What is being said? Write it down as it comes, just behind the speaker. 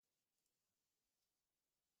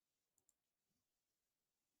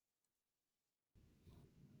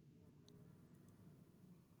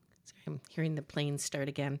I'm hearing the planes start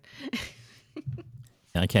again.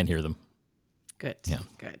 I can't hear them. Good. Yeah.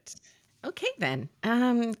 Good. Okay, then.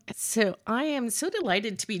 So I am so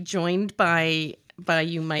delighted to be joined by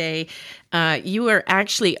you, Mike. You are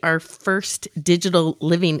actually our first digital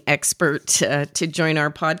living expert to join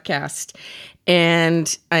our podcast.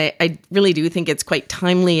 And I really do think it's quite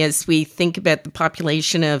timely as we think about the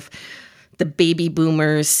population of the baby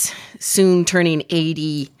boomers soon turning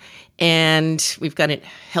 80. And we've got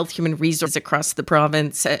health human resources across the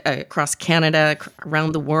province, across Canada,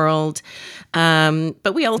 around the world.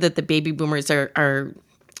 But we all know that the baby boomers are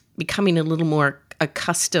becoming a little more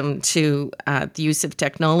accustomed to the use of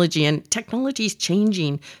technology, and technology is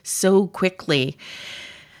changing so quickly.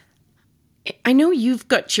 I know you've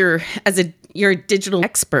got you're a digital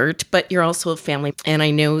expert, but you're also a family. And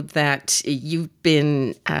I know that you've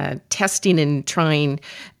been testing and trying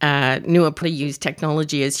new approach to use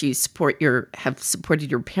technology as you have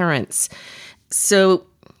supported your parents. So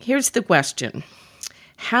here's the question.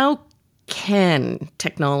 How can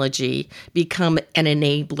technology become an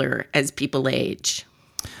enabler as people age?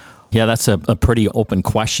 Yeah, that's a pretty open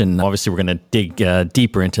question. Obviously, we're going to dig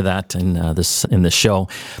deeper into that in this show.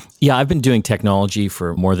 Yeah, I've been doing technology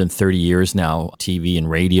for more than 30 years now, TV and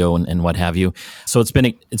radio and what have you. So it's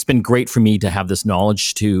been great for me to have this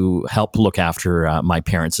knowledge to help look after my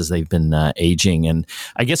parents as they've been aging. And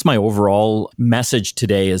I guess my overall message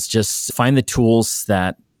today is just find the tools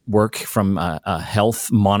that work from a health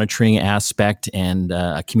monitoring aspect and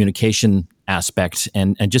a communication aspect,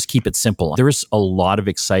 and just keep it simple. There is a lot of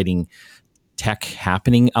exciting tech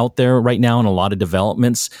happening out there right now and a lot of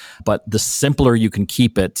developments, but the simpler you can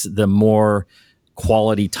keep it, the more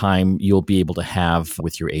quality time you'll be able to have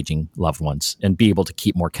with your aging loved ones and be able to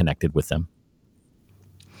keep more connected with them.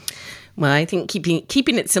 Well, I think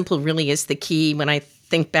keeping it simple really is the key. When I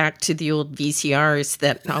think back to the old VCRs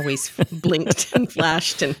that always blinked and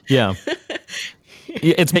flashed, and yeah.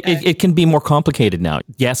 It can be more complicated now.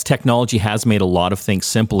 Yes, technology has made a lot of things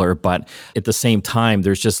simpler, but at the same time,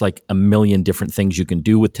 there's just like a million different things you can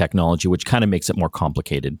do with technology, which kind of makes it more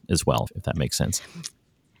complicated as well, if that makes sense.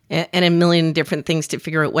 And a million different things to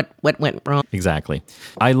figure out what went wrong. Exactly.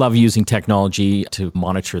 I love using technology to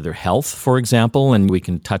monitor their health, for example, and we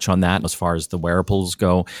can touch on that as far as the wearables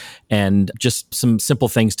go, and just some simple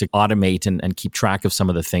things to automate and keep track of some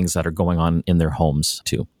of the things that are going on in their homes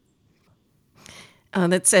too.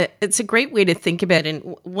 It's a great way to think about it.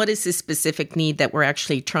 And what is the specific need that we're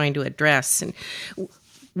actually trying to address? And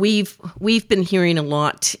we've been hearing a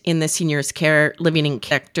lot in the seniors care living in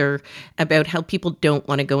sector about how people don't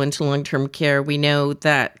want to go into long-term care. We know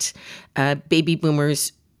that baby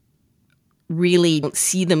boomers really don't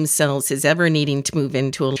see themselves as ever needing to move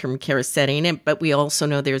into a long-term care setting. But we also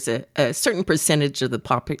know there's a certain percentage of the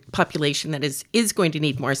population that is going to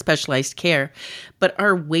need more specialized care. But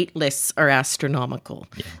our wait lists are astronomical.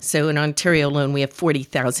 Yeah. So in Ontario alone, we have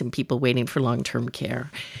 40,000 people waiting for long-term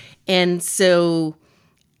care. And so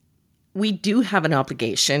we do have an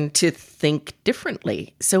obligation to think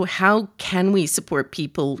differently. So how can we support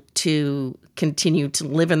people to continue to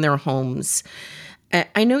live in their homes?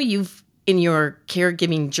 I know you've, in your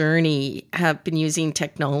caregiving journey, have been using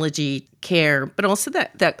technology care, but also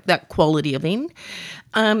that quality of living.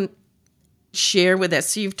 Share with us.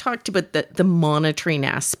 So you've talked about the monitoring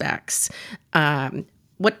aspects.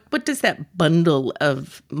 What does that bundle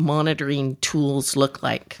of monitoring tools look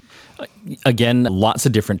like? Again, lots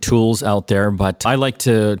of different tools out there, but I like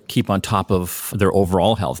to keep on top of their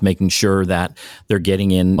overall health, making sure that they're getting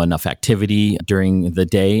in enough activity during the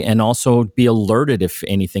day, and also be alerted if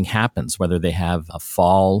anything happens, whether they have a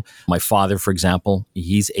fall. My father, for example,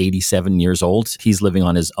 he's 87 years old. He's living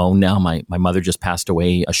on his own now. My mother just passed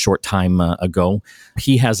away a short time ago.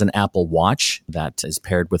 He has an Apple Watch that is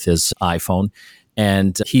paired with his iPhone,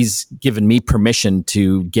 and he's given me permission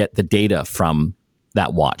to get the data from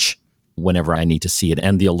that watch whenever I need to see it,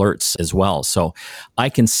 and the alerts as well. So I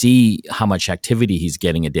can see how much activity he's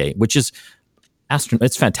getting a day, which is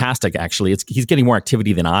it's fantastic, actually. He's getting more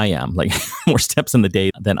activity than I am, like more steps in the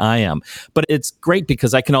day than I am. But it's great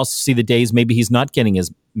because I can also see the days maybe he's not getting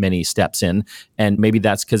as many steps in, and maybe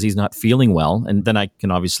that's because he's not feeling well. And then I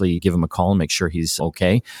can obviously give him a call and make sure he's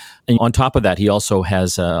okay. And on top of that, he also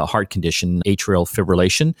has a heart condition, atrial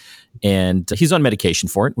fibrillation, and he's on medication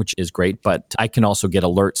for it, which is great. But I can also get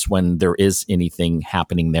alerts when there is anything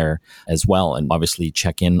happening there as well, and obviously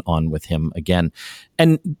check in on with him again.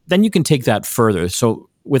 And then you can take that further. So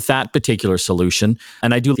with that particular solution,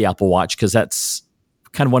 and I do the Apple Watch because that's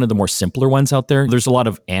kind of one of the more simpler ones out there. There's a lot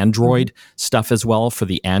of Android stuff as well for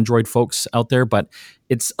the Android folks out there, but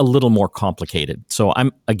it's a little more complicated. So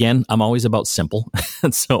I'm always about simple.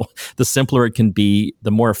 And so the simpler it can be,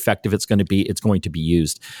 the more effective it's going to be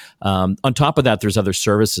used. On top of that, there's other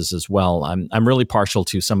services as well. I'm really partial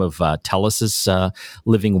to some of TELUS's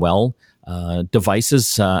Living Well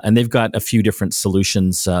devices, and they've got a few different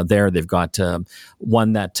solutions there. They've got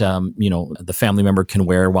one that the family member can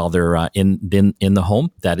wear while they're in the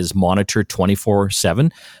home that is monitored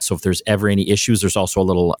 24/7. So if there's ever any issues, there's also a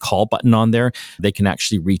little call button on there. They can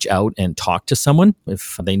actually reach out and talk to someone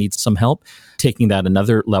if they need some help. Taking that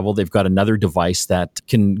another level, they've got another device that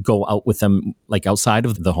can go out with them, like outside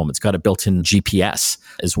of the home. It's got a built-in GPS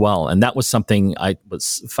as well, and that was something I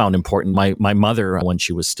found important. My mother, when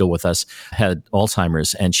she was still with us, had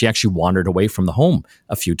Alzheimer's, and she actually wandered away from the home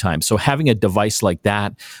a few times. So having a device like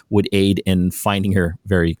that would aid in finding her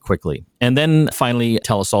very quickly. And then finally,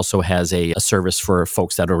 TELUS also has a service for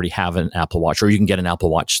folks that already have an Apple Watch, or you can get an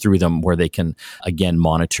Apple Watch through them where they can, again,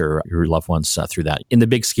 monitor your loved ones through that. In the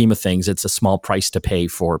big scheme of things, it's a small price to pay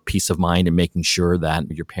for peace of mind and making sure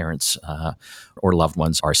that your parents or loved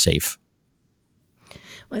ones are safe.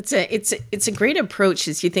 Well, it's a great approach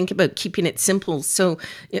as you think about keeping it simple. So,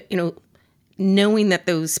 knowing that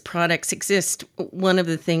those products exist, one of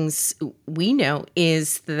the things we know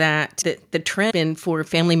is that the trend has been for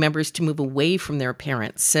family members to move away from their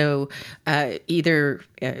parents. So either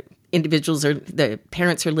individuals or the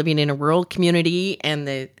parents are living in a rural community and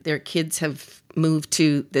their kids have moved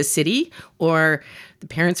to the city, or the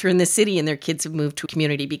parents are in the city and their kids have moved to a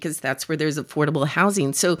community because that's where there's affordable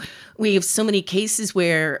housing. So we have so many cases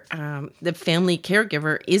where the family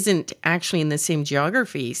caregiver isn't actually in the same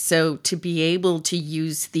geography. So to be able to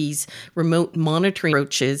use these remote monitoring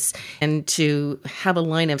approaches and to have a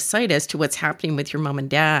line of sight as to what's happening with your mom and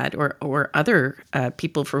dad or other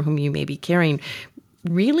people for whom you may be caring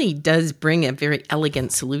really does bring a very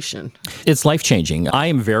elegant solution. It's life-changing. I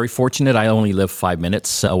am very fortunate. I only live 5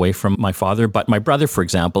 minutes away from my father, but my brother, for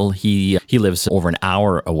example, he lives over an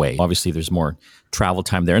hour away. Obviously, there's more travel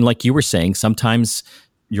time there. And like you were saying, sometimes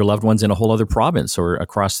your loved one's in a whole other province or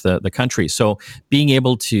across the country. So being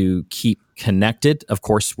able to keep connected, of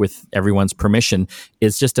course, with everyone's permission,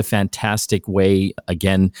 is just a fantastic way,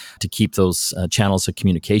 again, to keep those channels of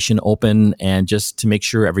communication open and just to make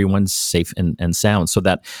sure everyone's safe and sound, so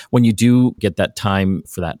that when you do get that time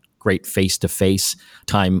for that great face-to-face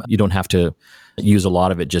time, you don't have to use a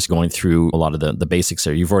lot of it just going through a lot of the basics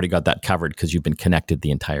there. You've already got that covered because you've been connected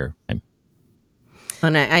the entire time.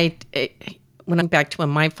 And when I'm back to when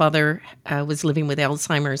my father was living with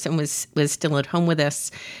Alzheimer's and was still at home with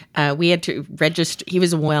us, we had to register. He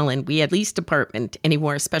was well, and we had leased apartment, and he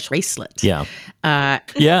wore a special bracelet. Yeah.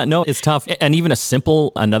 No, it's tough. And even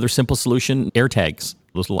another simple solution, AirTags.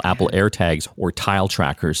 Those little Apple AirTags or tile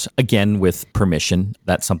trackers, again, with permission.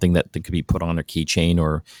 That's something that could be put on a keychain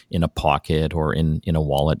or in a pocket or in a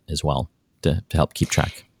wallet as well to help keep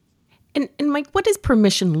track. And Mike, what does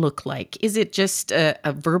permission look like? Is it just a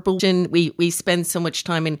verbal? We spend so much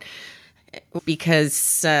time in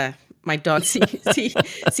because my dog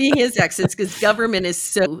seeing his exits because government is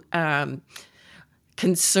so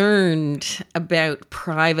concerned about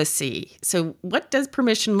privacy. So what does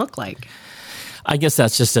permission look like? I guess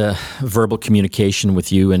that's just a verbal communication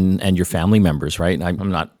with you and your family members, right?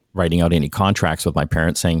 I'm not writing out any contracts with my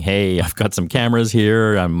parents saying, hey, I've got some cameras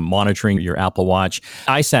here. I'm monitoring your Apple Watch.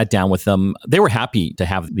 I sat down with them. They were happy to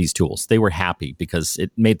have these tools. They were happy because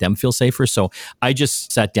it made them feel safer. So I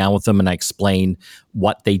just sat down with them and I explained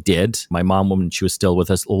what they did. My mom, when she was still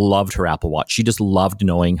with us, loved her Apple Watch. She just loved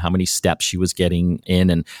knowing how many steps she was getting in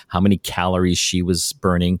and how many calories she was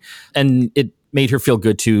burning. And it made her feel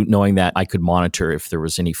good too, knowing that I could monitor if there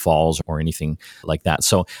was any falls or anything like that.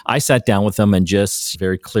 So I sat down with them and just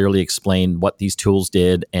very clearly explained what these tools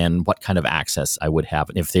did and what kind of access I would have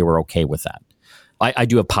and if they were okay with that. I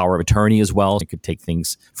do a power of attorney as well. I could take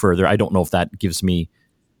things further. I don't know if that gives me,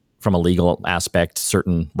 from a legal aspect,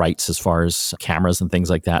 certain rights as far as cameras and things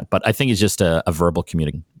like that. But I think it's just a verbal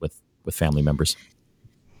communication with family members.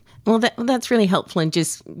 Well, that's really helpful, and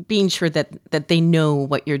just being sure that they know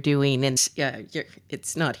what you're doing, and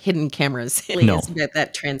it's not hidden cameras. No. It's about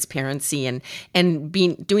that transparency and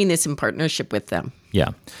doing this in partnership with them.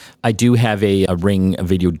 Yeah. I do have a Ring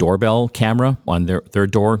video doorbell camera on their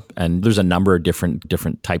door, and there's a number of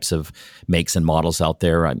different types of makes and models out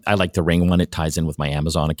there. I like the Ring one. It ties in with my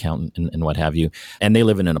Amazon account and what have you. And they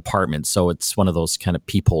live in an apartment, so it's one of those kind of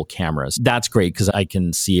peephole cameras. That's great because I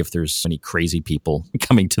can see if there's any crazy people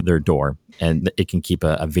coming to their door, and it can keep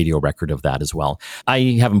a video record of that as well.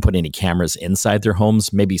 I haven't put any cameras inside their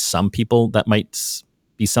homes. Maybe some people that might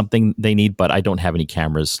be something they need, but I don't have any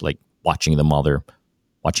cameras like watching them while they're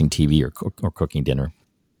watching TV or cooking dinner.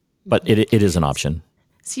 But it is an option.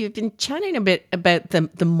 So you've been chatting a bit about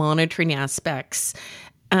the monitoring aspects.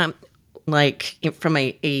 Like from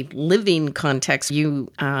a living context,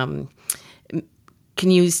 you can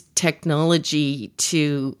use technology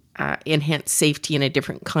to enhance safety in a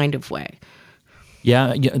different kind of way.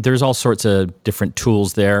 Yeah, there's all sorts of different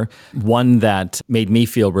tools there. One that made me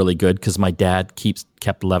feel really good because my dad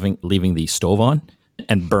kept leaving the stove on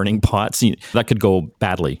and burning pots. That could go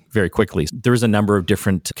badly very quickly. There's a number of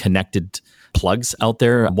different connected plugs out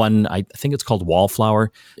there. One, I think it's called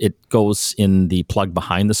Wallflower. It goes in the plug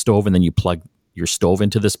behind the stove, and then you plug your stove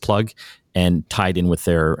into this plug and tied in with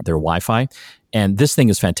their Wi-Fi. And this thing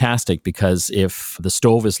is fantastic because if the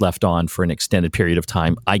stove is left on for an extended period of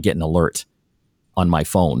time, I get an alert on my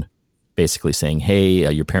phone basically saying,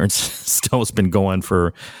 hey, your parents' stove's been going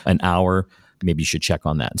for an hour. Maybe you should check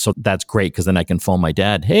on that. So that's great because then I can phone my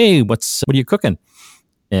dad. Hey, what are you cooking?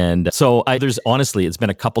 And so there's honestly, it's been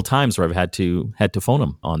a couple times where I've had to phone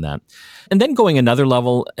him on that. And then going another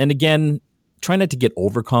level, and again, try not to get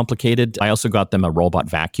overcomplicated. I also got them a robot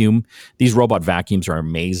vacuum. These robot vacuums are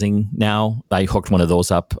amazing now. I hooked one of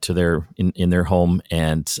those up to in their home,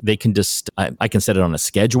 and they can just, I can set it on a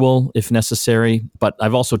schedule if necessary, but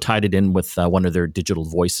I've also tied it in with one of their digital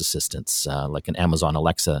voice assistants, like an Amazon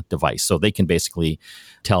Alexa device. So they can basically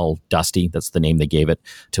tell Dusty, that's the name they gave it,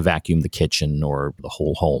 to vacuum the kitchen or the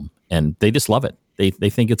whole home. And they just love it.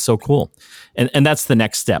 They think it's so cool. And that's the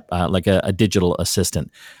next step, like a digital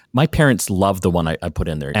assistant. My parents love the one I put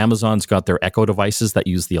in there. Amazon's got their Echo devices that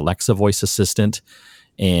use the Alexa voice assistant,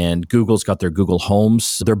 and Google's got their Google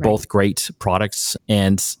Homes. They're both great products.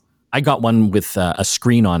 And I got one with a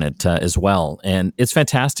screen on it as well. And it's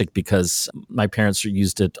fantastic because my parents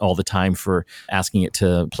used it all the time for asking it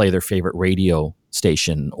to play their favorite radio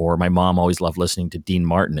station. Or my mom always loved listening to Dean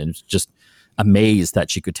Martin, and it's just amazed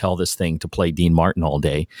that she could tell this thing to play Dean Martin all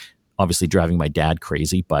day. Obviously driving my dad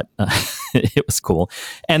crazy, but it was cool.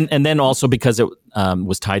 And then also because it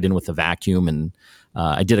was tied in with the vacuum, and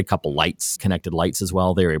I did a couple connected lights as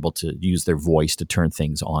well. They were able to use their voice to turn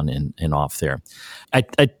things on and off there. I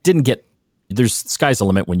didn't get, sky's the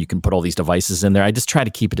limit when you can put all these devices in there. I just try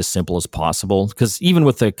to keep it as simple as possible because even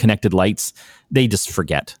with the connected lights, they just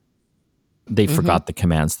forget. They forgot the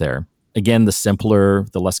commands there. Again, the simpler,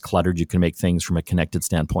 the less cluttered you can make things from a connected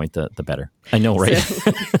standpoint, the better. I know, right?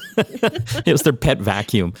 So. It was their pet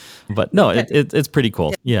vacuum. But no, it's pretty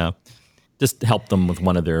cool. Yeah. Just help them with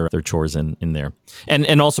one of their chores in there.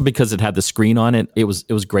 And also because it had the screen on it, it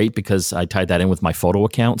was great because I tied that in with my photo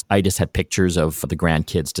account. I just had pictures of the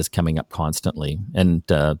grandkids just coming up constantly. And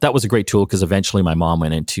that was a great tool because eventually my mom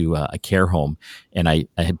went into a care home, and I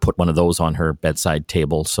had put one of those on her bedside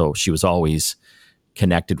table. So she was always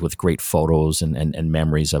connected with great photos and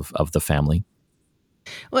memories of the family.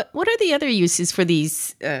 What are the other uses for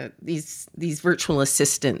these virtual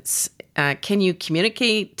assistants? Can you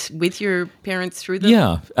communicate with your parents through them?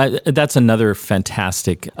 Yeah, that's another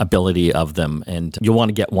fantastic ability of them. And you'll want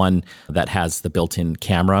to get one that has the built-in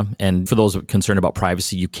camera. And for those concerned about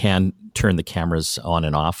privacy, you can turn the cameras on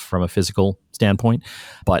and off from a physical standpoint.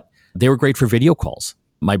 But they were great for video calls.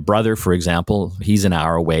 My brother, for example, he's an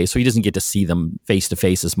hour away, so he doesn't get to see them face to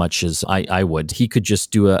face as much as I would. He could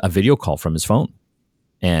just do a video call from his phone,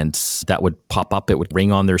 and that would pop up. It would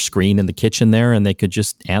ring on their screen in the kitchen there, and they could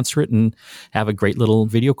just answer it and have a great little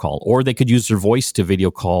video call. Or they could use their voice to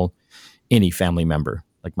video call any family member,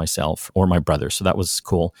 like myself or my brother. So that was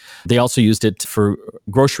cool. They also used it for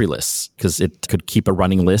grocery lists because it could keep a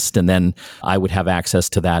running list, and then I would have access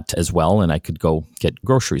to that as well, and I could go get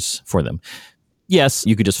groceries for them. Yes,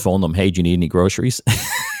 you could just phone them, hey, do you need any groceries?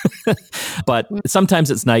 But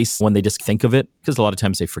sometimes it's nice when they just think of it, because a lot of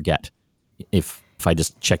times they forget. If I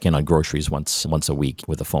just check in on groceries once a week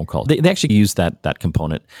with a phone call. They actually use that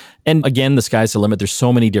component. And again, the sky's the limit. There's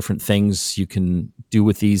so many different things you can do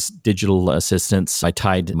with these digital assistants. I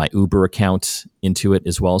tied my Uber account into it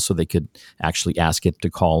as well, so they could actually ask it to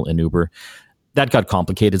call an Uber. That got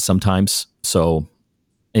complicated sometimes. So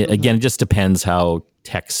again, it just depends how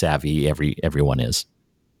tech savvy everyone is.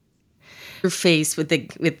 Interface with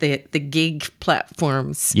the gig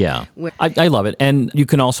platforms. Yeah, I love it. And you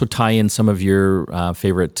can also tie in some of your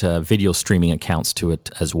favorite video streaming accounts to it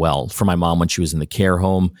as well. For my mom, when she was in the care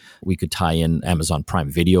home, we could tie in Amazon Prime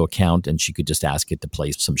Video account, and she could just ask it to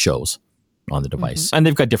play some shows on the device. And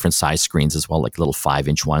they've got different size screens as well, like little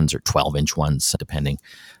 5-inch ones or 12-inch ones, depending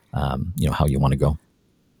how you want to go.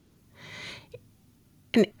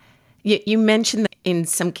 And you mentioned that in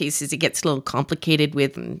some cases, it gets a little complicated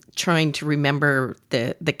with trying to remember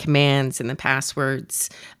the commands and the passwords.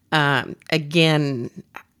 Again,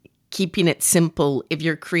 keeping it simple. If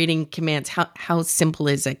you're creating commands, how simple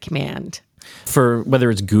is a command? For whether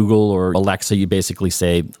it's Google or Alexa, you basically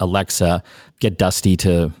say, Alexa, get Dusty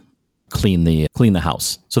to clean the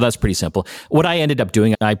house. So that's pretty simple. What I ended up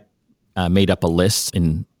doing, I made up a list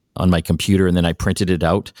on my computer, and then I printed it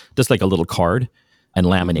out, just like a little card, and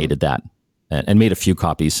laminated that, and made a few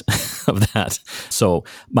copies of that. So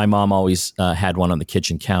my mom always had one on the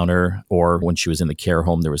kitchen counter, or when she was in the care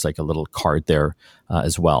home, there was like a little card there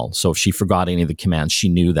as well. So if she forgot any of the commands, she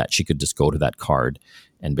knew that she could just go to that card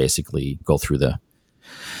and basically go through the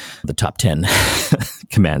top 10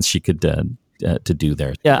 commands she could to do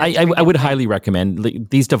there. Yeah, I would highly recommend.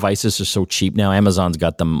 These devices are so cheap now. Amazon's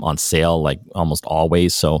got them on sale like almost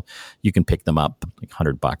always, so you can pick them up like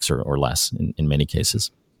 $100 or less in many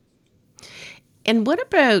cases. And what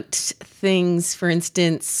about things, for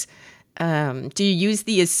instance, do you use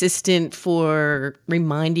the assistant for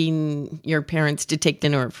reminding your parents to take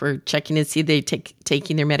dinner, or for checking to see they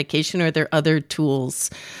taking their medication, or are there other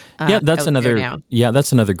tools? That's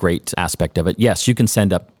another great aspect of it. Yes, you can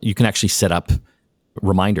actually set up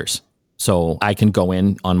reminders. So I can go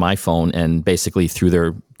in on my phone and basically through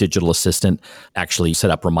their digital assistant actually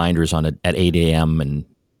set up reminders at 8 a.m. and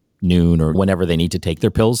noon or whenever they need to take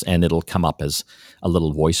their pills, and it'll come up as a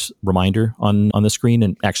little voice reminder on the screen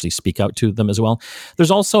and actually speak out to them as well.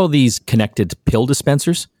 There's also these connected pill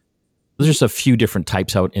dispensers. There's just a few different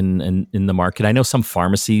types out in the market. I know some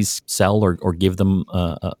pharmacies sell or give them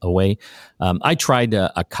away. I tried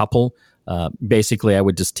a couple. Basically, I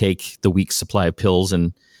would just take the week's supply of pills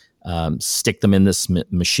and stick them in this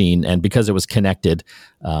machine, and because it was connected,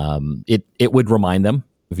 it would remind them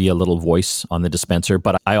via little voice on the dispenser,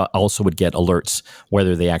 but I also would get alerts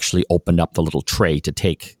whether they actually opened up the little tray to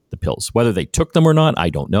take the pills. Whether they took them or not, I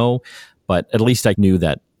don't know, but at least I knew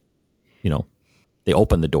that, they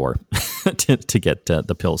opened the door to get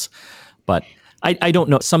the pills. But I don't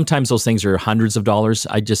know. Sometimes those things are hundreds of dollars.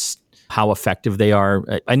 How effective they are.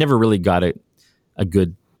 I never really got a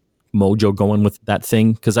good mojo going with that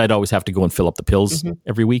thing, because I'd always have to go and fill up the pills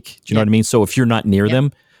every week. Do you know what I mean? So if you're not near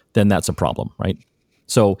them, then that's a problem, right?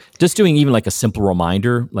 So just doing even like a simple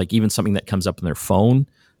reminder, like even something that comes up on their phone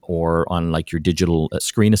or on like your digital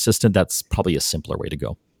screen assistant, that's probably a simpler way to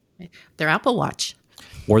go. Their Apple Watch.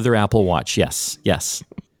 Or their Apple Watch, yes.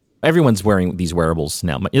 Everyone's wearing these wearables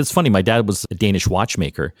now. It's funny, my dad was a Danish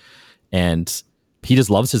watchmaker, and he just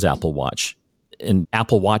loves his Apple Watch. And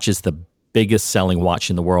Apple Watch is the biggest selling watch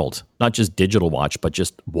in the world. Not just digital watch, but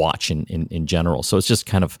just watch in general. So it's just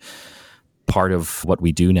kind of part of what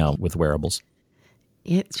we do now with wearables.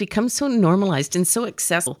 It's become so normalized and so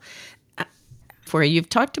accessible. For you've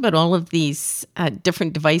talked about all of these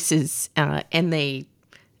different devices, and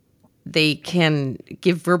they can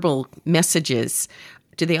give verbal messages.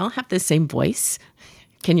 Do they all have the same voice?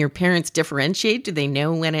 Can your parents differentiate? Do they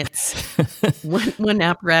know when it's one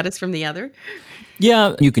apparatus from the other?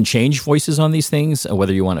 Yeah, you can change voices on these things,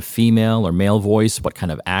 whether you want a female or male voice, what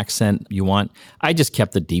kind of accent you want. I just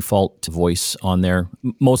kept the default voice on there.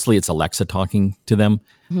 Mostly it's Alexa talking to them.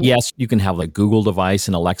 Mm-hmm. Yes, you can have like Google device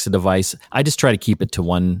and Alexa device. I just try to keep it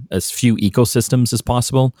to as few ecosystems as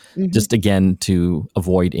possible, just again to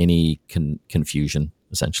avoid any confusion,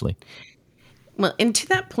 essentially. Well, and to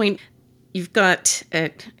that point, you've got...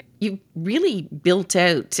 you really built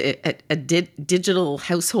out a digital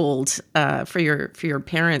household for your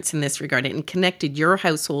parents in this regard, and connected your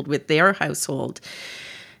household with their household.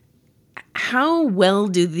 How well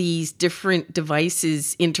do these different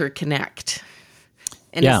devices interconnect?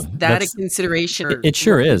 And is that a consideration? It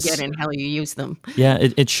sure is. And how you use them? Yeah,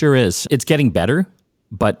 it sure is. It's getting better,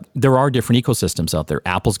 but there are different ecosystems out there.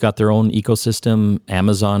 Apple's got their own ecosystem.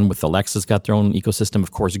 Amazon with Alexa's got their own ecosystem.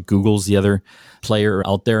 Of course, Google's the other player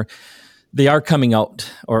out there. They are coming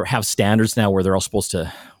out or have standards now where they're all supposed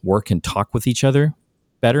to work and talk with each other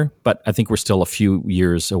better. But I think we're still a few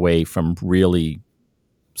years away from really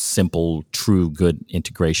simple, true, good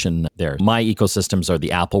integration there. My ecosystems are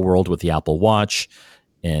the Apple world with the Apple Watch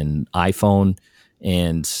and iPhone,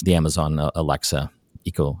 and the Amazon Alexa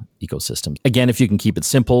ecosystem. Again, if you can keep it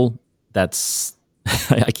simple, that's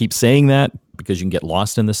I keep saying that because you can get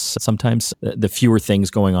lost in this sometimes. The fewer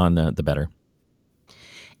things going on, the better.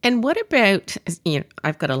 And what about,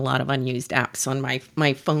 I've got a lot of unused apps on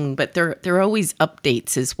my phone, but there are always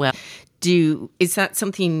updates as well. Is that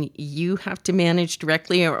something you have to manage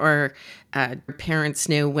directly, or parents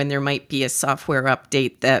know when there might be a software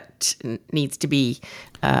update that needs to be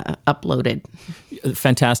uploaded?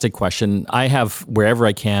 Fantastic question. I have, wherever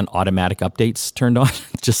I can, automatic updates turned on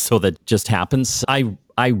just so that just happens.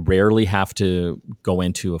 I rarely have to go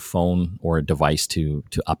into a phone or a device to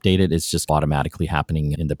update it. It's just automatically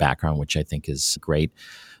happening in the background, which I think is great.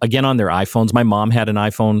 Again, on their iPhones, my mom had an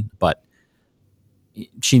iPhone, but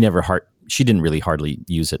she didn't really hardly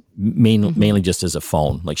use it, mainly just as a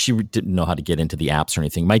phone. Like, she didn't know how to get into the apps or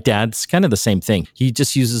anything. My dad's kind of the same thing. He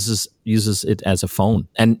just uses it as a phone,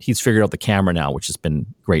 and he's figured out the camera now, which has been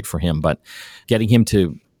great for him. But getting him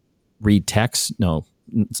to read text, no,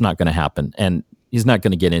 it's not going to happen. And he's not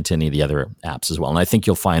going to get into any of the other apps as well. And I think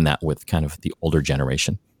you'll find that with kind of the older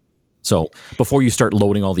generation. So before you start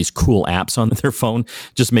loading all these cool apps on their phone,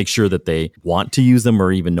 just make sure that they want to use them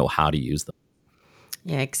or even know how to use them.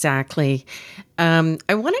 Yeah, exactly. I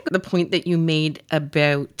want to go to the point that you made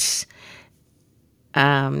about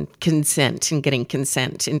consent and getting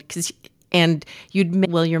consent, and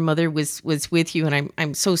your mother was with you, and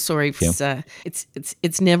I'm so sorry.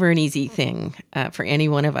 It's never an easy thing for any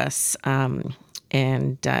one of us.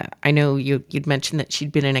 And I know you'd mentioned that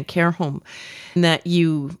she'd been in a care home, and that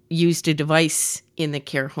you used a device in the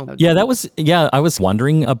care home. I was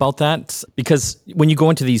wondering about that, because when you go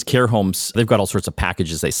into these care homes, they've got all sorts of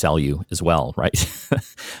packages they sell you as well, right?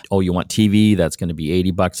 Oh, you want TV? That's going to be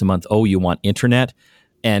 $80 a month. Oh, you want internet?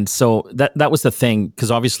 And so that was the thing,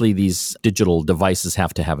 because obviously these digital devices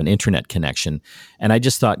have to have an internet connection. And I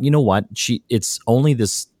just thought, you know what? It's only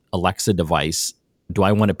this Alexa device. Do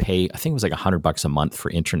I want to pay? I think it was like $100 a month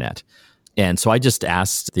for internet. And so I just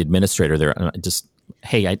asked the administrator there,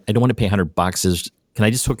 hey, I don't want to pay $100. Can I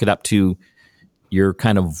just hook it up to your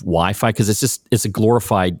kind of Wi-Fi? Because it's a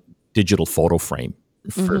glorified digital photo frame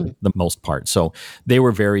for the most part. So they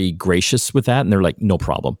were very gracious with that, and they're like, no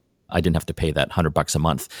problem. I didn't have to pay that $100 a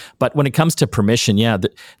month. But when it comes to permission,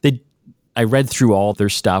 I read through all their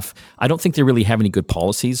stuff. I don't think they really have any good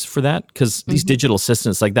policies for that, because these digital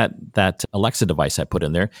assistants, like that Alexa device I put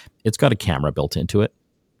in there, it's got a camera built into it.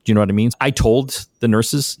 Do you know what I mean? I told the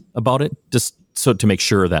nurses about it just so to make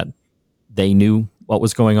sure that they knew what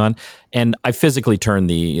was going on. And I physically turned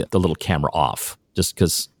the little camera off just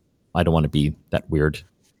because I don't want to be that weird,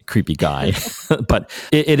 creepy guy. But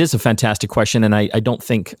it is a fantastic question. And I don't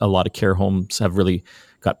think a lot of care homes have really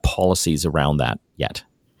got policies around that yet.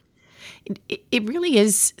 It really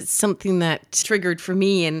is something that triggered for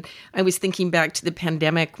me. And I was thinking back to the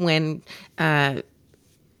pandemic when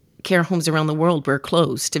care homes around the world were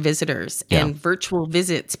closed to visitors, and virtual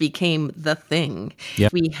visits became the thing.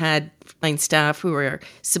 Yep. We had frontline staff who were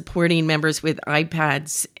supporting members with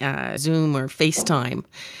iPads, Zoom or FaceTime.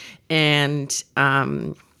 And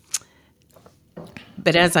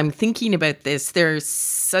but as I'm thinking about this, there's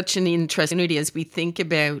such an interesting opportunity as we think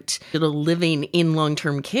about living in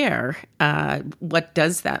long-term care. What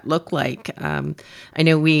does that look like? I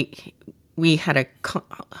know we had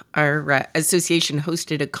our association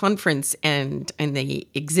hosted a conference, and on the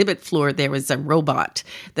exhibit floor there was a robot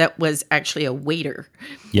that was actually a waiter.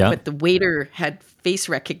 Yeah. But the waiter had face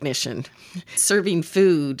recognition. Serving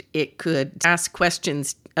food, it could ask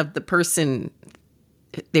questions of the person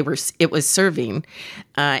it was serving,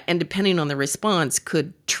 and depending on the response,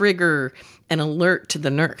 could trigger an alert to the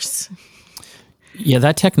nurse. Yeah,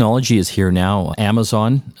 that technology is here now.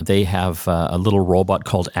 Amazon, they have a little robot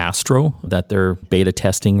called Astro that they're beta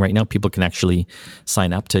testing right now. People can actually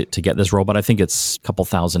sign up to get this robot. I think it's a couple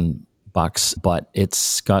 $1,000, but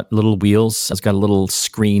it's got little wheels. It's got a little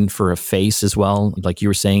screen for a face as well. Like you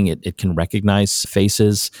were saying, it can recognize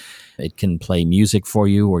faces. It can play music for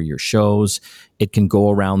you or your shows. It can go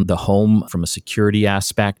around the home from a security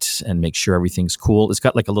aspect and make sure everything's cool. It's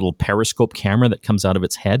got like a little periscope camera that comes out of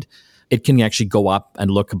its head. It can actually go up and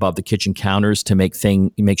look above the kitchen counters to make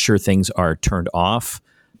sure things are turned off,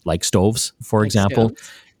 like stoves, for example.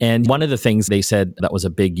 Stoves. And one of the things they said that was a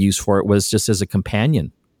big use for it was just as a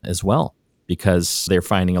companion as well, because they're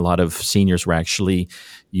finding a lot of seniors were actually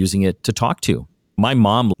using it to talk to. My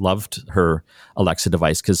mom loved her Alexa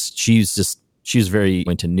device because she was very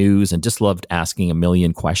into news and just loved asking a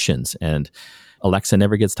million questions. And Alexa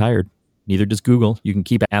never gets tired. Neither does Google. You can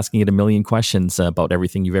keep asking it a million questions about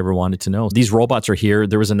everything you've ever wanted to know. These robots are here.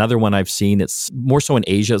 There was another one I've seen. It's more so in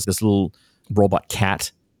Asia. It's this little robot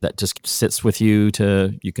cat that just sits with you.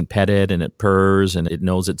 You can pet it and it purrs and it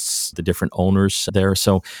knows it's the different owners there.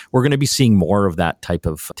 So we're going to be seeing more of that type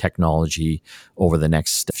of technology over the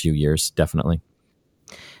next few years, definitely.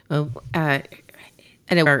 Well,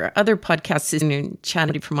 and our other podcast is in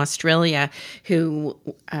chatted from Australia who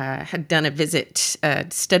had done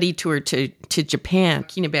a study tour to Japan,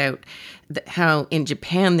 talking about how in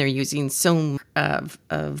Japan they're using so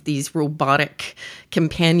of these robotic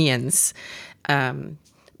companions.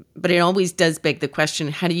 But it always does beg the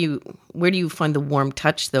question, where do you find the warm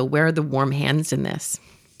touch, though? Where are the warm hands in this?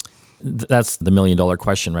 That's the $1,000,000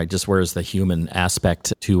 question, right? Just where's the human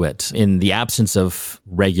aspect to it? In the absence of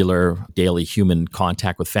regular daily human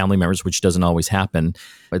contact with family members, which doesn't always happen,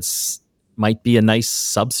 might be a nice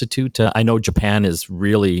substitute. I know Japan is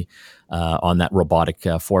really on that robotic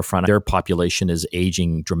forefront. Their population is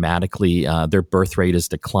aging dramatically. Their birth rate is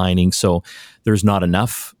declining. So there's not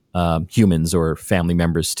enough humans or family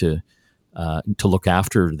members to look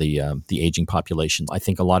after the aging population. I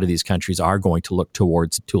think a lot of these countries are going to look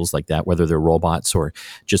towards tools like that, whether they're robots or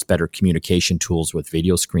just better communication tools with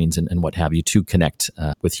video screens and what have you to connect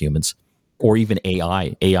with humans. Or even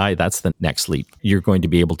AI. AI, that's the next leap. You're going to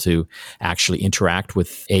be able to actually interact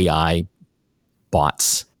with AI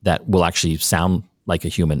bots that will actually sound like a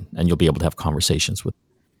human, and you'll be able to have conversations with.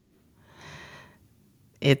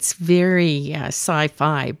 It's very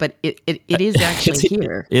sci-fi, but it is actually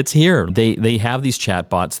here. It's here. They have these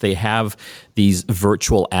chatbots. They have these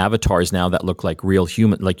virtual avatars now that look like real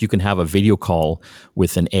human. Like you can have a video call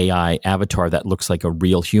with an AI avatar that looks like a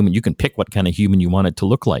real human. You can pick what kind of human you want it to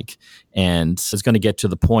look like. And it's going to get to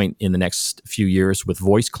the point in the next few years with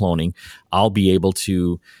voice cloning. I'll be able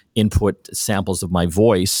to input samples of my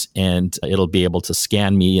voice and it'll be able to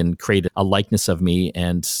scan me and create a likeness of me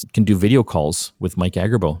and can do video calls with Mike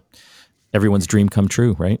Agerbo. Everyone's dream come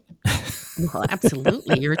true, right? Well,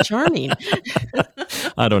 absolutely. You're charming.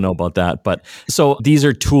 I don't know about that. But so these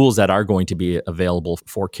are tools that are going to be available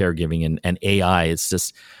for caregiving and AI.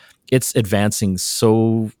 It's advancing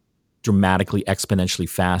so dramatically, exponentially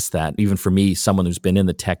fast that even for me, someone who's been in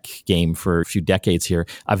the tech game for a few decades here,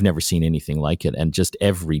 I've never seen anything like it. And just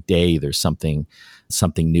every day there's something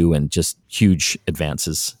new and just huge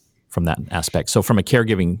advances from that aspect. So from a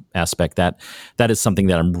caregiving aspect, that is something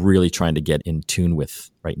that I'm really trying to get in tune with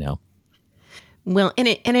right now. Well, and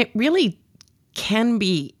it really can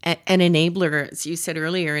be an enabler, as you said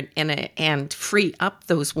earlier, and free up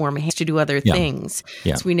those warm hands to do other things.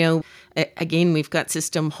 Yeah. So we know, again, we've got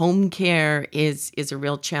system home care is a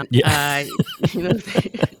real challenge. Yeah.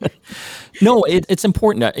 No, it's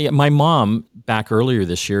important. My mom, back earlier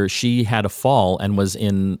this year, she had a fall and was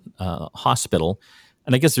in hospital.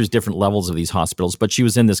 And I guess there's different levels of these hospitals, but she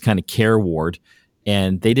was in this kind of care ward.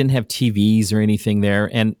 And they didn't have TVs or anything there.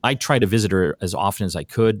 And I tried to visit her as often as I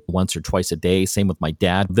could, once or twice a day. Same with my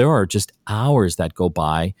dad. There are just hours that go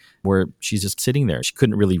by where she's just sitting there. She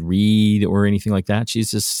couldn't really read or anything like that.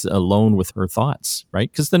 She's just alone with her thoughts,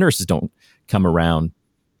 right? Because the nurses don't come around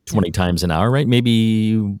 20 times an hour, right?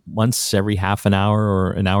 Maybe once every half an hour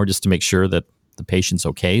or an hour just to make sure that the patient's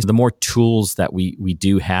okay. So the more tools that we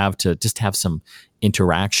do have to just have some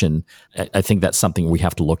interaction, I think that's something we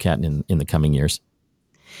have to look at in the coming years.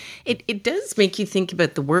 It does make you think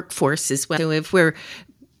about the workforce as well. So if we're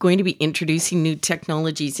going to be introducing new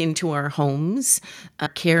technologies into our homes,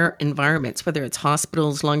 care environments, whether it's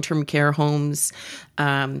hospitals, long-term care homes,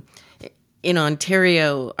 in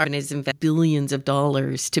Ontario, our has invested billions of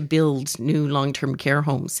dollars to build new long-term care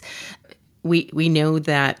homes. We know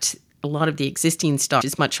that a lot of the existing stock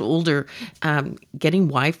is much older. Getting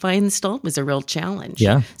Wi-Fi installed was a real challenge.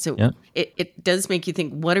 Yeah. So it does make you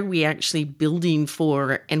think, what are we actually building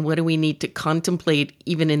for, and what do we need to contemplate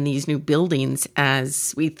even in these new buildings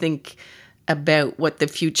as we think about what the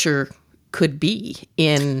future could be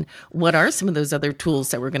in what are some of those other tools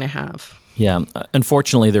that we're going to have? Yeah.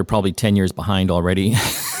 Unfortunately, they're probably 10 years behind already,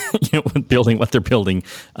 building what they're building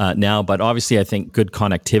now. But obviously, I think good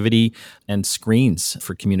connectivity and screens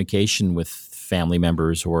for communication with family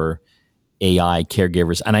members or AI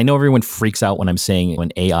caregivers. And I know everyone freaks out when I'm saying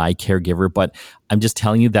an AI caregiver, but I'm just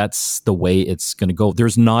telling you that's the way it's going to go.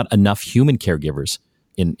 There's not enough human caregivers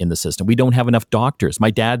in the system. We don't have enough doctors.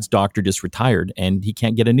 My dad's doctor just retired and he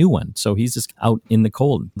can't get a new one. So he's just out in the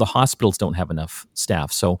cold. The hospitals don't have enough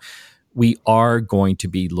staff. So we are going to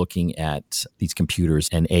be looking at these computers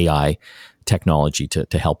and AI technology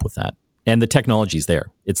to help with that. And the technology is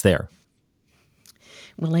there. It's there.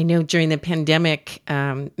 Well, I know during the pandemic,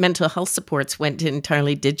 mental health supports went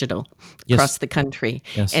entirely digital across the country.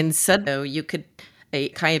 Yes. And so a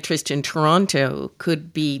psychiatrist in Toronto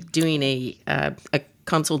could be doing a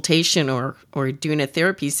consultation or doing a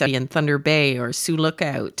therapy study in Thunder Bay or Sioux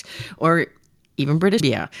Lookout or even British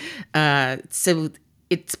Columbia. So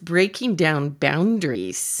it's breaking down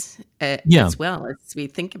boundaries Yeah. as well as we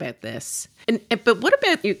think about this. But what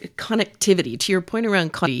about connectivity? To your point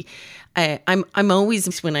around connectivity, I'm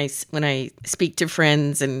always when I speak to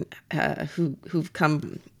friends and who've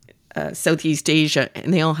come Southeast Asia,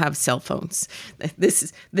 and they all have cell phones.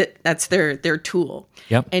 That's their tool.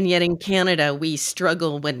 Yep. And yet in Canada, we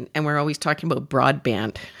struggle and we're always talking about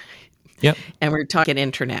broadband, Yep. and we're talking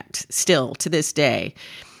internet still to this day.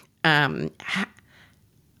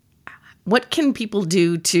 What can people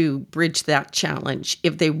do to bridge that challenge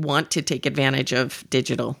if they want to take advantage of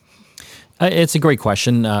digital? It's a great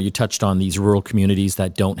question. You touched on these rural communities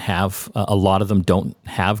that don't have, a lot of them don't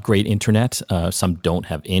have great internet. Some don't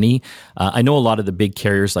have any. I know a lot of the big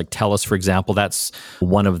carriers like TELUS, for example, that's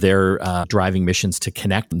one of their driving missions to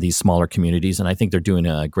connect these smaller communities. And I think they're doing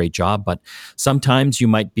a great job. But sometimes you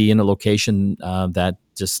might be in a location that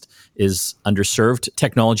just is underserved.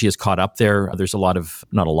 Technology has caught up there. There's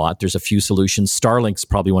there's a few solutions. Starlink's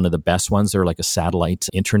probably one of the best ones. They're like a satellite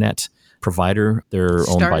internet provider. They're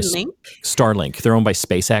owned by Starlink. They're owned by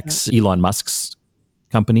SpaceX, Elon Musk's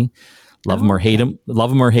company. Love him or hate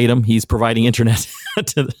him. He's providing internet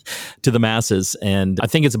to the masses. And I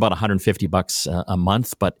think it's about $150 a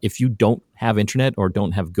month. But if you don't have internet or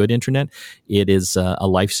don't have good internet, it is a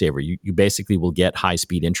lifesaver. You basically will get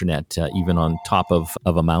high-speed internet even on top of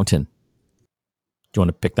a mountain. Do you want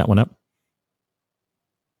to pick that one up?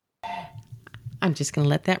 I'm just going to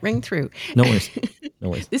let that ring through. No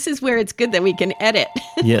worries. This is where it's good that we can edit.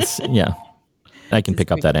 Yes. Yeah. I can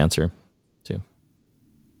pick up that answer too.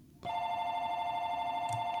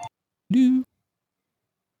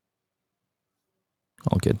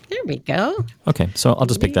 All good. There we go. Okay. So I'll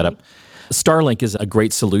just pick that up. Starlink is a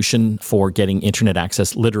great solution for getting internet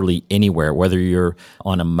access literally anywhere, whether you're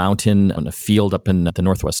on a mountain, on a field up in the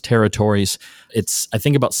Northwest Territories. It's, I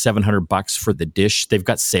think, about $700 for the dish. They've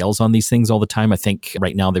got sales on these things all the time. I think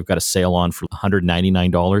right now they've got a sale on for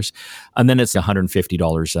 $199. And then it's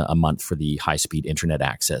 $150 a month for the high-speed internet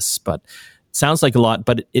access. But sounds like a lot,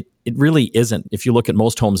 but it really isn't. If you look at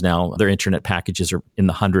most homes now, their internet packages are in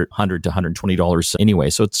the $100 to $120 anyway,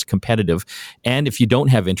 so it's competitive. And if you don't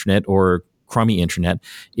have internet or crummy internet,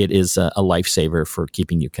 it is a lifesaver for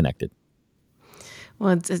keeping you connected.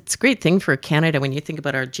 Well, it's a great thing for Canada when you think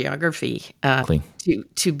about our geography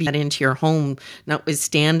to be into your home,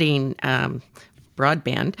 notwithstanding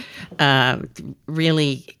broadband,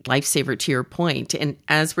 really lifesaver to your point. And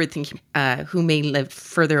as we're thinking who may live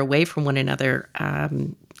further away from one another,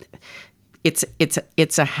 it's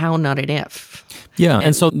a how, not an if. Yeah,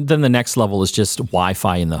 and so then the next level is just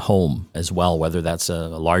Wi-Fi in the home as well, whether that's a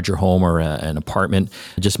larger home or an apartment,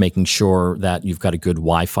 just making sure that you've got a good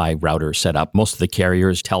Wi-Fi router set up. Most of the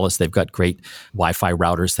carriers tell us they've got great Wi-Fi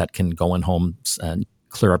routers that can go in homes and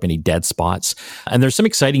clear up any dead spots. And there's some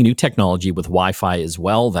exciting new technology with Wi-Fi as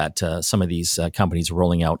well that some of these companies are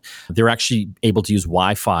rolling out. They're actually able to use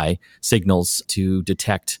Wi-Fi signals to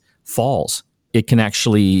detect falls. It can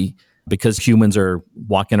actually, because humans are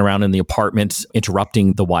walking around in the apartment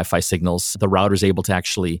interrupting the Wi-Fi signals, the router is able to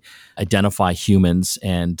actually identify humans.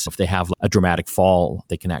 And if they have a dramatic fall,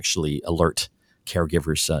 they can actually alert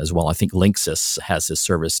caregivers as well. I think Linksys has this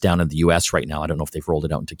service down in the US right now. I don't know if they've rolled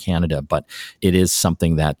it out into Canada, but it is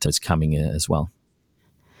something that is coming as well.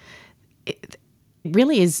 It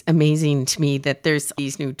really is amazing to me that there's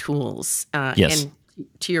these new tools. Yes. And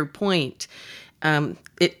to your point,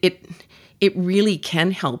 it really can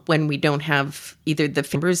help when we don't have either the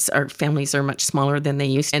members, our families are much smaller than they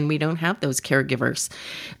used to, and we don't have those caregivers,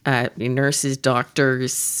 nurses,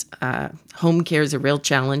 doctors. Home care is a real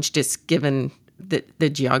challenge, just given the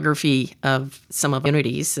geography of some of the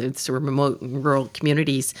communities. It's remote and rural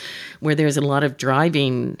communities where there's a lot of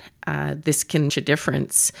driving. This can make a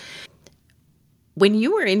difference. When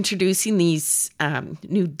you were introducing these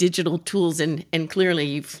new digital tools, and clearly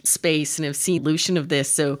you've space and have seen the evolution of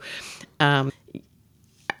this, so I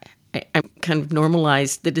kind of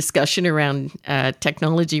normalized the discussion around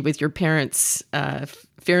technology with your parents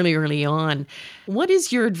fairly early on. What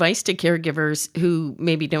is your advice to caregivers who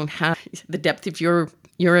maybe don't have the depth of your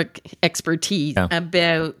expertise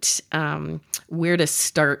about where to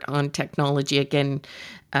start on technology? Again,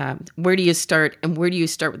 where do you start, and where do you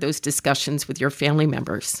start with those discussions with your family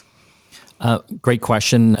members? Great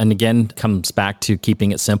question. And again, comes back to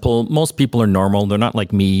keeping it simple. Most people are normal. They're not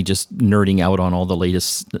like me, just nerding out on all the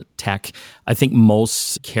latest tech. I think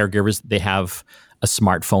most caregivers, they have a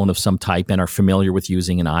smartphone of some type and are familiar with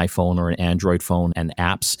using an iPhone or an Android phone and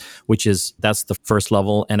apps, that's the first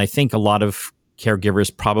level. And I think a lot of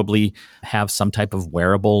caregivers probably have some type of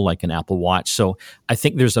wearable like an Apple Watch. So I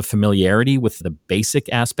think there's a familiarity with the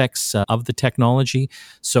basic aspects of the technology.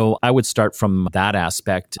 So I would start from that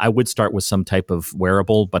aspect. I would start with some type of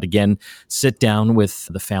wearable, but again, sit down with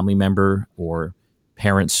the family member or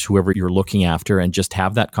parents, whoever you're looking after, and just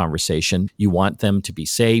have that conversation. You want them to be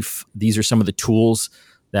safe. These are some of the tools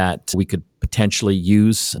that we could potentially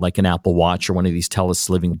use, like an Apple Watch or one of these TELUS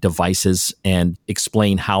Living devices, and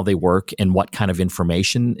explain how they work and what kind of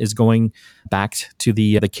information is going back to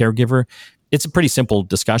the caregiver. It's a pretty simple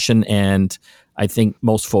discussion, and I think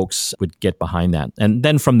most folks would get behind that. And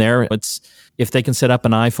then from there, it's if they can set up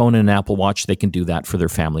an iPhone and an Apple Watch, they can do that for their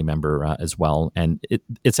family member as well. And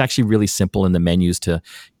it's actually really simple in the menus to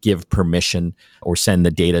give permission or send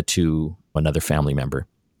the data to another family member.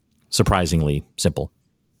 Surprisingly simple.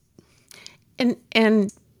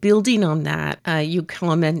 And building on that, you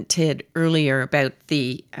commented earlier about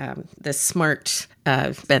the smart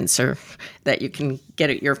dispenser that you can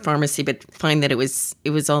get at your pharmacy, but find that it was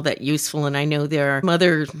all that useful. And I know there are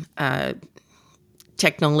other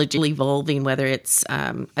technology evolving, whether it's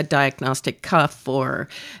a diagnostic cuff or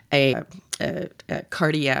a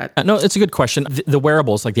cardiac. No, it's a good question. The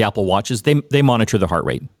wearables, like the Apple Watches, they monitor the heart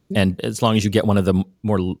rate, and as long as you get one of the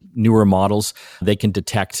more newer models, they can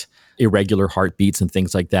detect irregular heartbeats and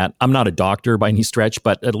things like that. I'm not a doctor by any stretch,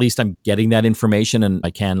 but at least I'm getting that information, and I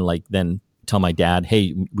can then tell my dad,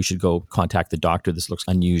 hey, we should go contact the doctor. This looks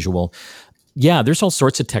unusual. Yeah, there's all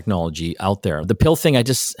sorts of technology out there. The pill thing, it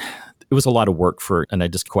was a lot of work and I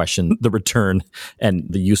just questioned the return and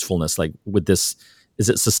the usefulness. Like, with this, is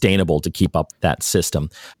it sustainable to keep up that system?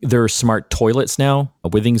 There are smart toilets now.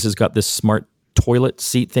 Withings has got this smart toilet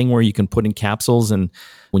seat thing where you can put in capsules, and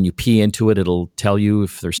when you pee into it, it'll tell you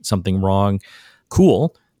if there's something wrong.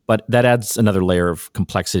 Cool. But that adds another layer of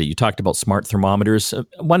complexity. You talked about smart thermometers.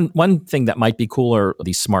 One thing that might be cool are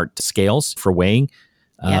these smart scales for weighing.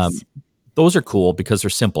 Yes. Those are cool because they're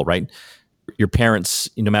simple, right? Your parents,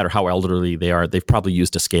 no matter how elderly they are, they've probably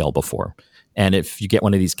used a scale before. And if you get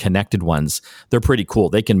one of these connected ones, they're pretty cool.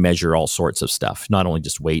 They can measure all sorts of stuff, not only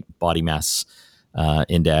just weight, body mass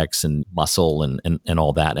index and muscle and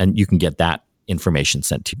all that. And you can get that information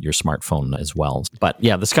sent to your smartphone as well. But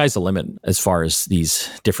yeah, the sky's the limit as far as these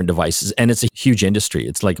different devices. And it's a huge industry.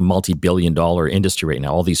 It's like a multi-billion-dollar industry right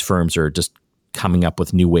now. All these firms are just coming up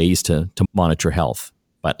with new ways to monitor health.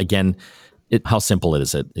 But again, how simple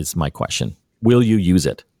is my question. Will you use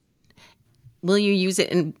it? Will you use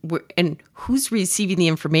it? And who's receiving the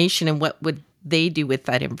information, and what would they do with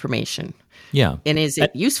that information? Yeah. And is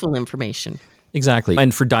it useful information? Exactly.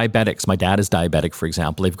 And for diabetics, my dad is diabetic, for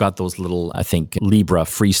example. They've got those little, I think Libra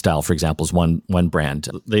Freestyle, for example, is one brand.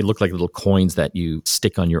 They look like little coins that you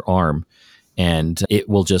stick on your arm, and it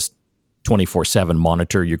will just 24/7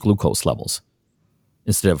 monitor your glucose levels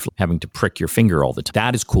instead of having to prick your finger all the time.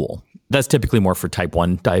 That is cool. That's typically more for type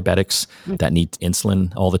 1 diabetics that need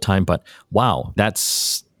insulin all the time. But wow,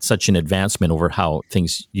 that's such an advancement over how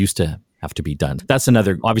things used to have to be done. That's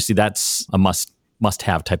another, obviously that's a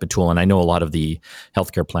must-have type of tool. And I know a lot of the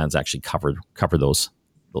healthcare plans actually cover those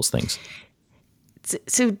things.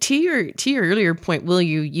 So to your earlier point, will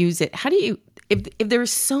you use it? How do you, if there are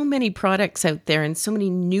so many products out there and so many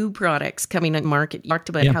new products coming on market, you talked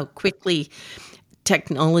about how quickly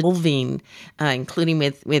technology evolving, including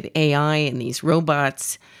with AI and these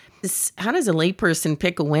robots. How does a layperson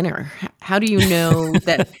pick a winner? How do you know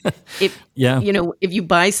that if you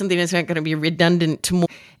buy something that's not going to be redundant tomorrow,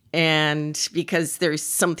 and because there's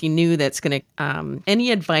something new that's going to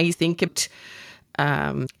any advice? Think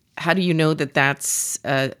of how do you know that that's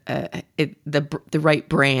the right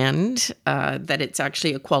brand, that it's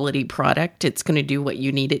actually a quality product, it's going to do what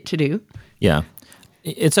you need it to do? Yeah.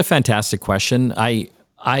 It's a fantastic question.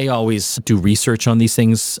 I always do research on these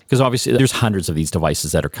things because obviously there's hundreds of these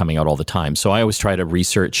devices that are coming out all the time. So I always try to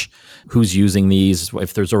research who's using these,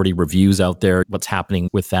 if there's already reviews out there, what's happening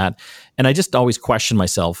with that. And I just always question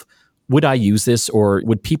myself, would I use this, or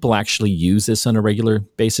would people actually use this on a regular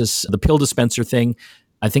basis? The pill dispenser thing,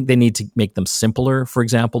 I think they need to make them simpler. For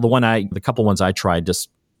example, the couple ones I tried,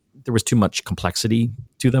 there was too much complexity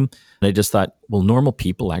to them. And I just thought, will normal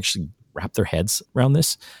people actually wrap their heads around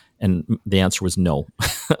this? And the answer was no.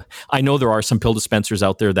 I know there are some pill dispensers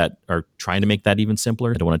out there that are trying to make that even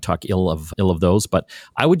simpler. I don't want to talk ill of those, but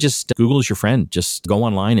I would just, Google is your friend. Just go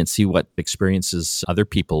online and see what experiences other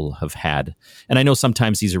people have had. And I know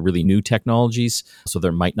sometimes these are really new technologies, so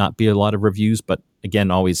there might not be a lot of reviews, but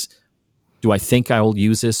again, always, do I think I will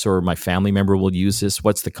use this, or my family member will use this?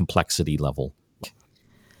 What's the complexity level?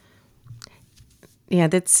 Yeah,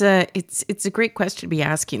 that's it's a great question to be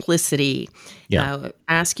asking. Simplicity, Yeah.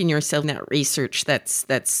 asking yourself that research.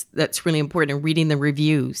 That's really important. And reading the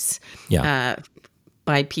reviews Yeah. uh,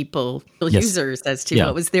 by people, Yes. users, as to Yeah.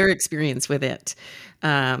 what was their experience with it,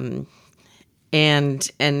 um, and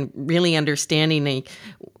really understanding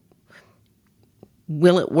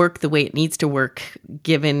will it work the way it needs to work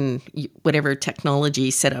given whatever technology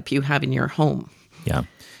setup you have in your home. Yeah.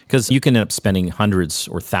 Because you can end up spending hundreds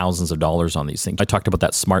or thousands of dollars on these things. I talked about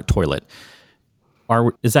that smart toilet.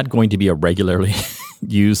 Is that going to be a regularly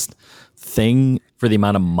used thing for the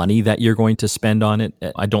amount of money that you're going to spend on it?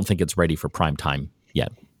 I don't think it's ready for prime time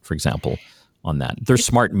yet, for example, on that. There's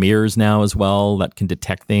smart mirrors now as well that can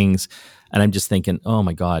detect things. And I'm just thinking, oh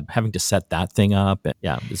my God, having to set that thing up.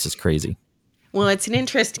 Yeah, this is crazy. Well, it's an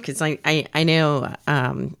interest because I know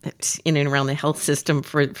in and around the health system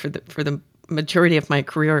for the majority of my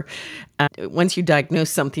career, once you diagnose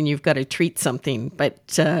something, you've got to treat something. But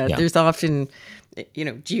there's often,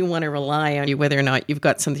 do you want to rely on you whether or not you've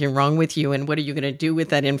got something wrong with you, and what are you going to do with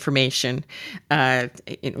that information?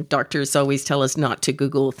 Doctors always tell us not to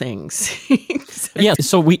Google things. Yeah,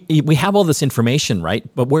 so we have all this information, right?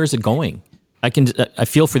 But where is it going? I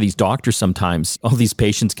feel for these doctors sometimes. All these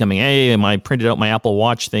patients coming, hey, I printed out my Apple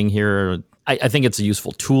Watch thing here. I think it's a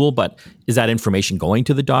useful tool, but is that information going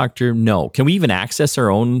to the doctor? No. Can we even access our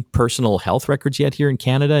own personal health records yet here in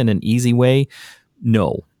Canada in an easy way?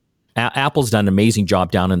 No. Apple's done an amazing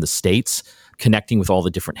job down in the States connecting with all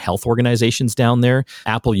the different health organizations down there.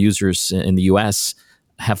 Apple users in the US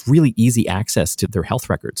have really easy access to their health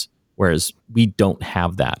records, whereas we don't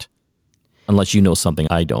have that. Unless you know something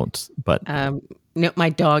I don't, but no, my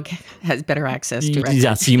dog has better access to it.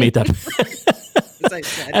 Yeah, so you made that. As I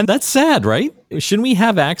said. And that's sad, right? Shouldn't we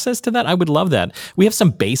have access to that? I would love that. We have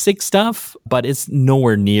some basic stuff, but it's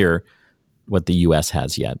nowhere near what the US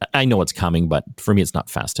has yet. I know it's coming, but for me, it's not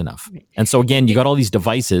fast enough. And so again, you got all these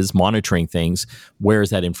devices monitoring things. Where is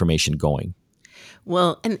that information going?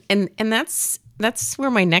 Well, and that's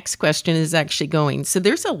where my next question is actually going. So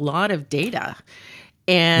there's a lot of data,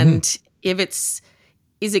 and is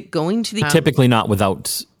it going to the typically not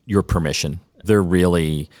without your permission? They're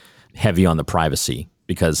really heavy on the privacy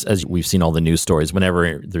because, as we've seen all the news stories,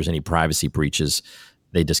 whenever there's any privacy breaches,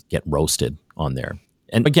 they just get roasted on there.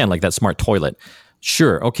 And again, like that smart toilet,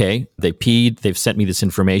 sure, okay, they peed, they've sent me this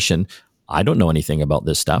information. I don't know anything about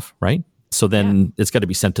this stuff, right? So then it's got to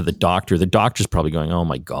be sent to the doctor. The doctor's probably going, oh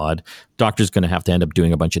my God, doctor's going to have to end up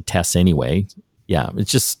doing a bunch of tests anyway. Yeah,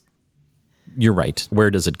 it's just, you're right.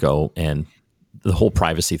 Where does it go? And the whole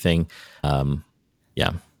privacy thing,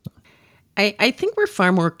 yeah. I think we're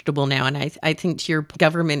far more comfortable now, and I think your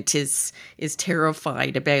government is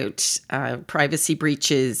terrified about privacy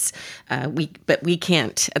breaches. But we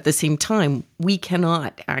can't at the same time. We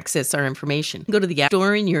cannot access our information. Go to the app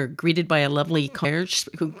store and you're greeted by a lovely concierge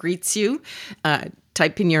who greets you.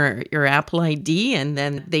 Type in your Apple ID, and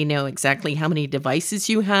then they know exactly how many devices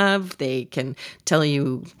you have. They can tell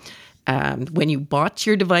you. When you bought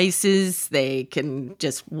your devices, they can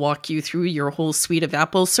just walk you through your whole suite of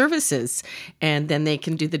Apple services. And then they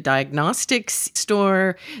can do the diagnostics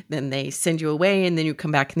store. Then they send you away, and then you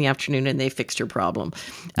come back in the afternoon and they fix your problem.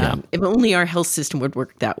 Yeah. If only our health system would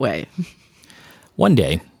work that way. One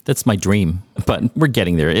day, that's my dream, but we're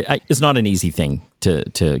getting there. It's not an easy thing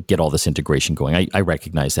to get all this integration going. I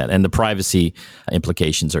recognize that. And the privacy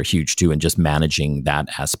implications are huge too, and just managing that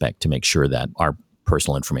aspect to make sure that our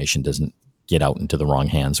personal information doesn't get out into the wrong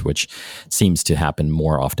hands, which seems to happen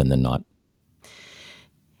more often than not.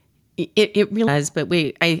 It really does, but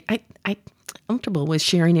I'm comfortable with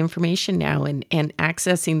sharing information now and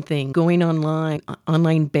accessing things, going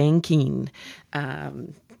online banking.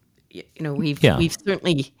 We've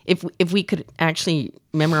certainly, if we could actually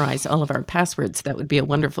memorize all of our passwords, that would be a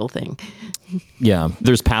wonderful thing. Yeah,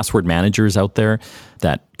 there's password managers out there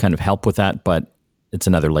that kind of help with that, but it's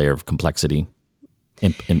another layer of complexity.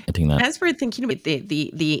 Implementing that. As we're thinking about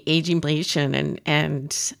the aging population,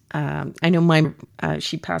 and I know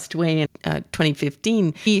she passed away in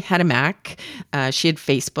 2015. She had a Mac. She had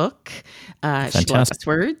Facebook. She had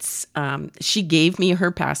passwords. She gave me her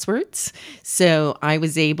passwords. So I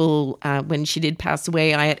was able, when she did pass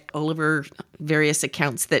away, I had all of her various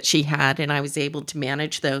accounts that she had, and I was able to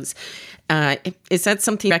manage those. Is that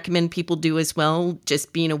something you recommend people do as well?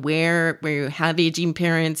 Just being aware where you have aging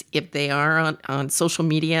parents, if they are on social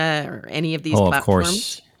media or any of these platforms? Of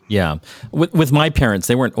course. Yeah. With my parents,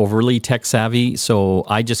 they weren't overly tech savvy, so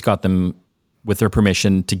I just got them with their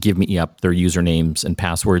permission to give me up their usernames and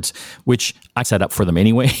passwords, which I set up for them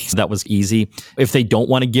anyway. So that was easy. If they don't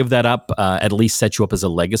want to give that up, at least set you up as a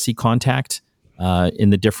legacy contact. in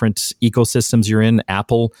the different ecosystems you're in.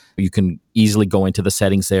 Apple, you can easily go into the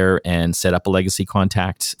settings there and set up a legacy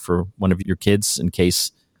contact for one of your kids in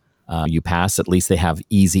case you pass. At least they have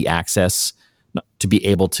easy access to be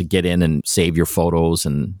able to get in and save your photos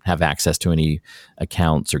and have access to any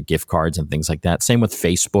accounts or gift cards and things like that. Same with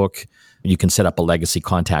Facebook. You can set up a legacy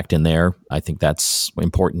contact in there. I think that's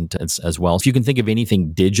important as well. If you can think of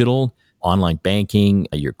anything digital, online banking,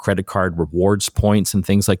 your credit card rewards points and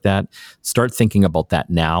things like that, start thinking about that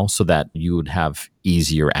now so that you would have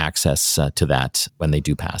easier access to that when they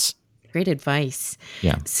do pass. Great advice.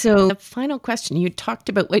 Yeah. So, the final question: you talked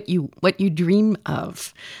about what you dream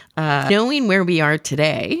of, knowing where we are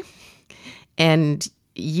today, and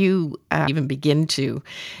you even begin to,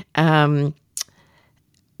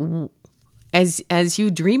 as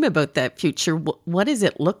you dream about that future. What does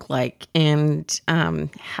it look like, and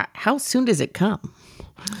how soon does it come?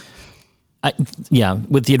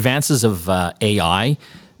 With the advances of AI,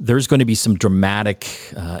 there's going to be some dramatic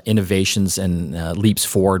innovations and leaps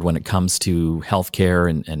forward when it comes to healthcare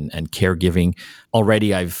and caregiving.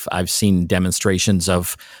 Already, I've seen demonstrations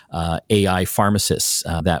of AI pharmacists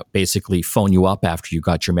that basically phone you up after you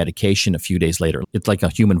got your medication a few days later. It's like a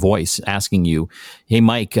human voice asking you, "Hey,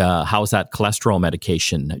 Mike, how's that cholesterol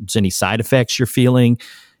medication? Is any side effects you're feeling?"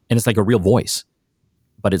 And it's like a real voice,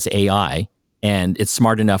 but it's AI. And it's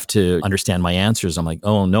smart enough to understand my answers. I'm like,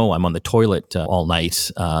 oh no, I'm on the toilet all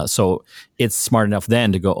night. So it's smart enough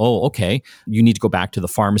then to go, oh, okay, you need to go back to the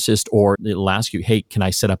pharmacist, or it'll ask you, hey, can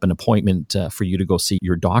I set up an appointment for you to go see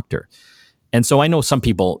your doctor? And so I know some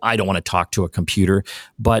people, I don't want to talk to a computer,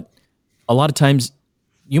 but a lot of times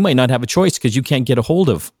you might not have a choice because you can't get a hold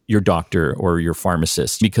of your doctor or your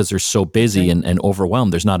pharmacist because they're so busy and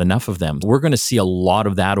overwhelmed. There's not enough of them. We're going to see a lot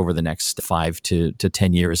of that over the next 5 to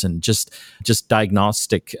 10 years, and just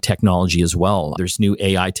diagnostic technology as well. There's new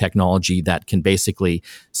AI technology that can basically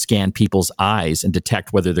scan people's eyes and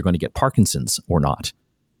detect whether they're going to get Parkinson's or not,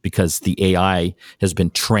 because the AI has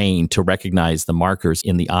been trained to recognize the markers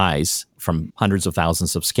in the eyes from hundreds of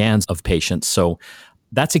thousands of scans of patients. So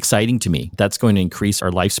that's exciting to me. That's going to increase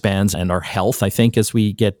our lifespans and our health, I think, as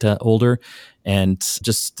we get older. And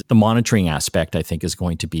just the monitoring aspect, I think, is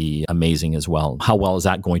going to be amazing as well. How well is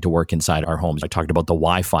that going to work inside our homes? I talked about the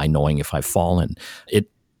Wi-Fi knowing if I've fallen.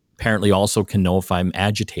 It apparently also can know if I'm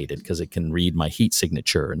agitated because it can read my heat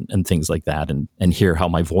signature and things like that, and hear how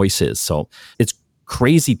my voice is. So it's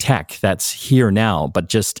crazy tech that's here now, but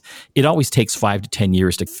just it always takes 5 to 10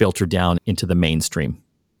 years to filter down into the mainstream,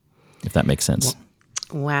 if that makes sense.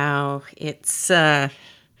 Wow, it's the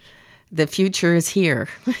future is here.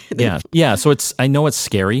 Yeah. So I know it's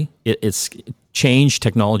scary. It's change.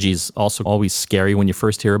 Technology is also always scary when you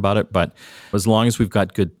first hear about it. But as long as we've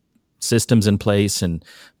got good systems in place and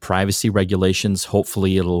privacy regulations,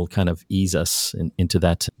 hopefully it'll kind of ease us into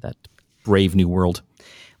that brave new world.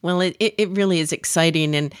 Well, it really is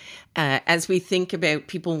exciting. And as we think about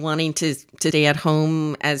people wanting to stay at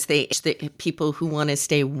home, as the people who want to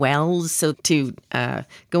stay well, so to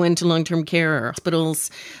go into long-term care or hospitals,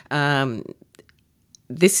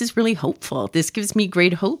 this is really hopeful. This gives me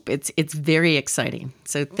great hope. It's very exciting.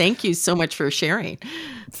 So thank you so much for sharing.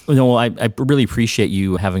 I really appreciate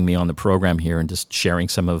you having me on the program here and just sharing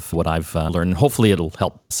some of what I've learned. Hopefully it'll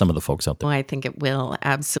help some of the folks out there. Oh, I think it will.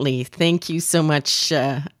 Absolutely. Thank you so much.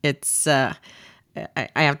 It's I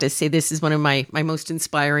have to say this is one of my most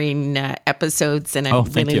inspiring episodes, and I'm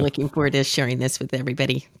really looking forward to sharing this with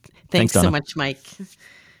everybody. Thanks so much, Mike.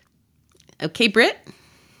 Okay, Britt?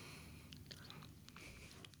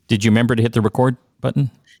 Did you remember to hit the record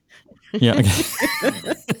button? Yeah.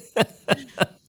 Okay.